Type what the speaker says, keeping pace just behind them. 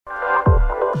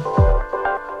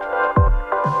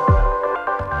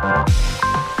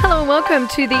welcome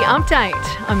to The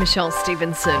Update. I'm Michelle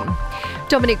Stevenson.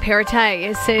 Dominic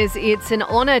Perrottet says it's an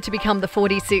honour to become the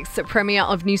 46th Premier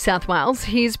of New South Wales.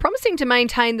 He's promising to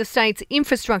maintain the state's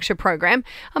infrastructure program,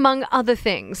 among other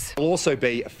things. I'll also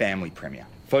be a family Premier,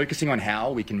 focusing on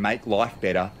how we can make life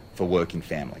better for working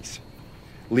families,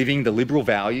 living the liberal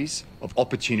values of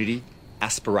opportunity,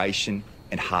 aspiration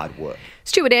and hard work.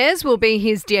 Stuart Ayres will be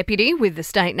his deputy, with the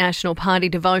State National Party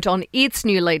to vote on its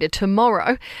new leader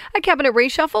tomorrow. A cabinet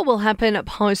reshuffle will happen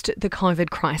post the COVID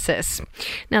crisis.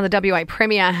 Now, the WA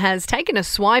Premier has taken a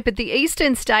swipe at the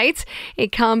eastern states.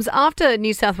 It comes after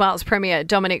New South Wales Premier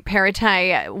Dominic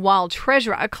Perrottet, while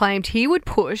Treasurer, claimed he would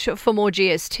push for more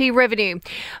GST revenue.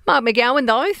 Mark McGowan,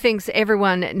 though, thinks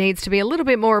everyone needs to be a little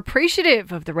bit more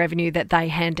appreciative of the revenue that they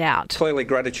hand out. Clearly,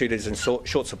 gratitude is in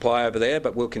short supply over there,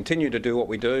 but we'll continue to do what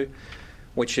we do,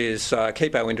 which is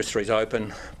keep our industries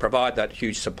open, provide that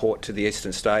huge support to the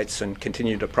eastern states and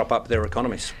continue to prop up their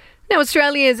economies. Now,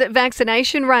 Australia's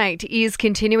vaccination rate is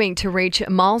continuing to reach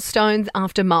milestone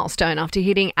after milestone after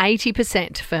hitting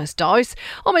 80% first dose.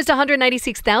 Almost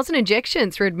 186,000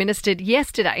 injections were administered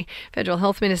yesterday. Federal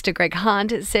Health Minister Greg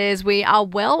Hunt says we are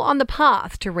well on the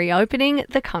path to reopening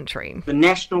the country. The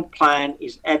national plan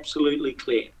is absolutely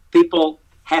clear. People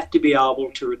have to be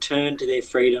able to return to their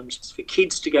freedoms, for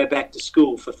kids to go back to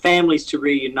school, for families to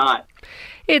reunite.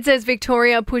 It says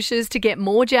Victoria pushes to get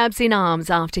more jabs in arms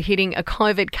after hitting a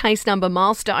COVID case number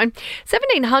milestone.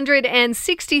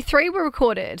 1,763 were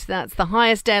recorded. That's the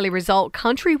highest daily result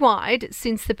countrywide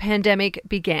since the pandemic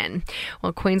began.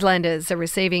 While Queenslanders are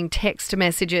receiving text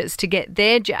messages to get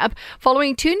their jab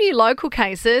following two new local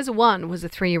cases. One was a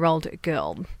 3-year-old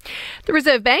girl. The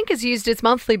Reserve Bank has used its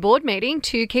monthly board meeting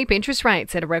to keep interest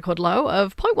rates at a record low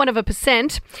of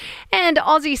 0.1%. And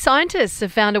Aussie scientists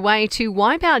have found a way to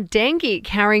wipe out dengue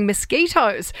carrying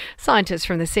mosquitoes. Scientists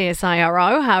from the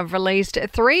CSIRO have released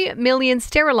 3 million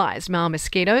sterilised male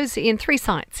mosquitoes in 3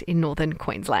 sites in northern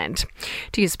Queensland.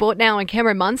 To your sport now, and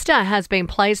Cameron Munster has been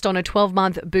placed on a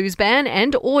 12-month booze ban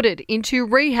and ordered into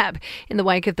rehab in the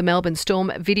wake of the Melbourne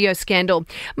Storm video scandal.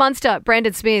 Munster,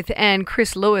 Brandon Smith and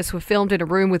Chris Lewis were filmed in a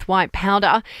room with white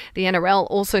powder. The NRL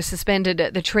also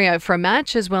suspended the trio for a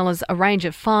match, as well as a range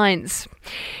of fines.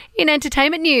 In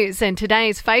entertainment news, and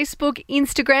today's Facebook,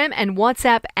 Instagram and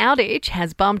WhatsApp outage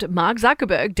has bumped Mark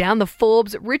Zuckerberg down the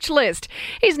Forbes rich list.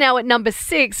 He's now at number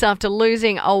 6 after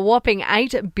losing a whopping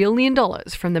 $8 billion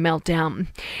from the meltdown.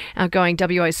 Outgoing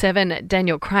WO7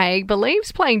 Daniel Craig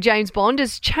believes playing James Bond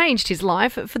has changed his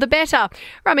life for the better.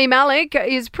 Rami Malek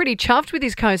is pretty chuffed with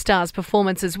his co-star's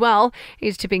performance as well.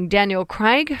 He's tipping Daniel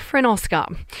Craig for an Oscar.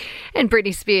 And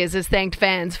Britney Spears has thanked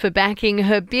fans for backing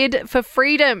her bid for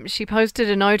freedom. She posted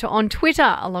a note on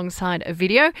Twitter alongside a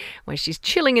video where she's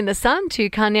chilling in the sun to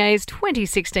Kanye's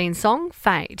 2016 song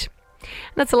Fade. And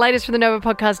that's the latest from the Nova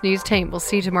Podcast News team. We'll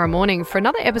see you tomorrow morning for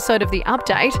another episode of The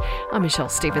Update. I'm Michelle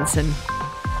Stevenson.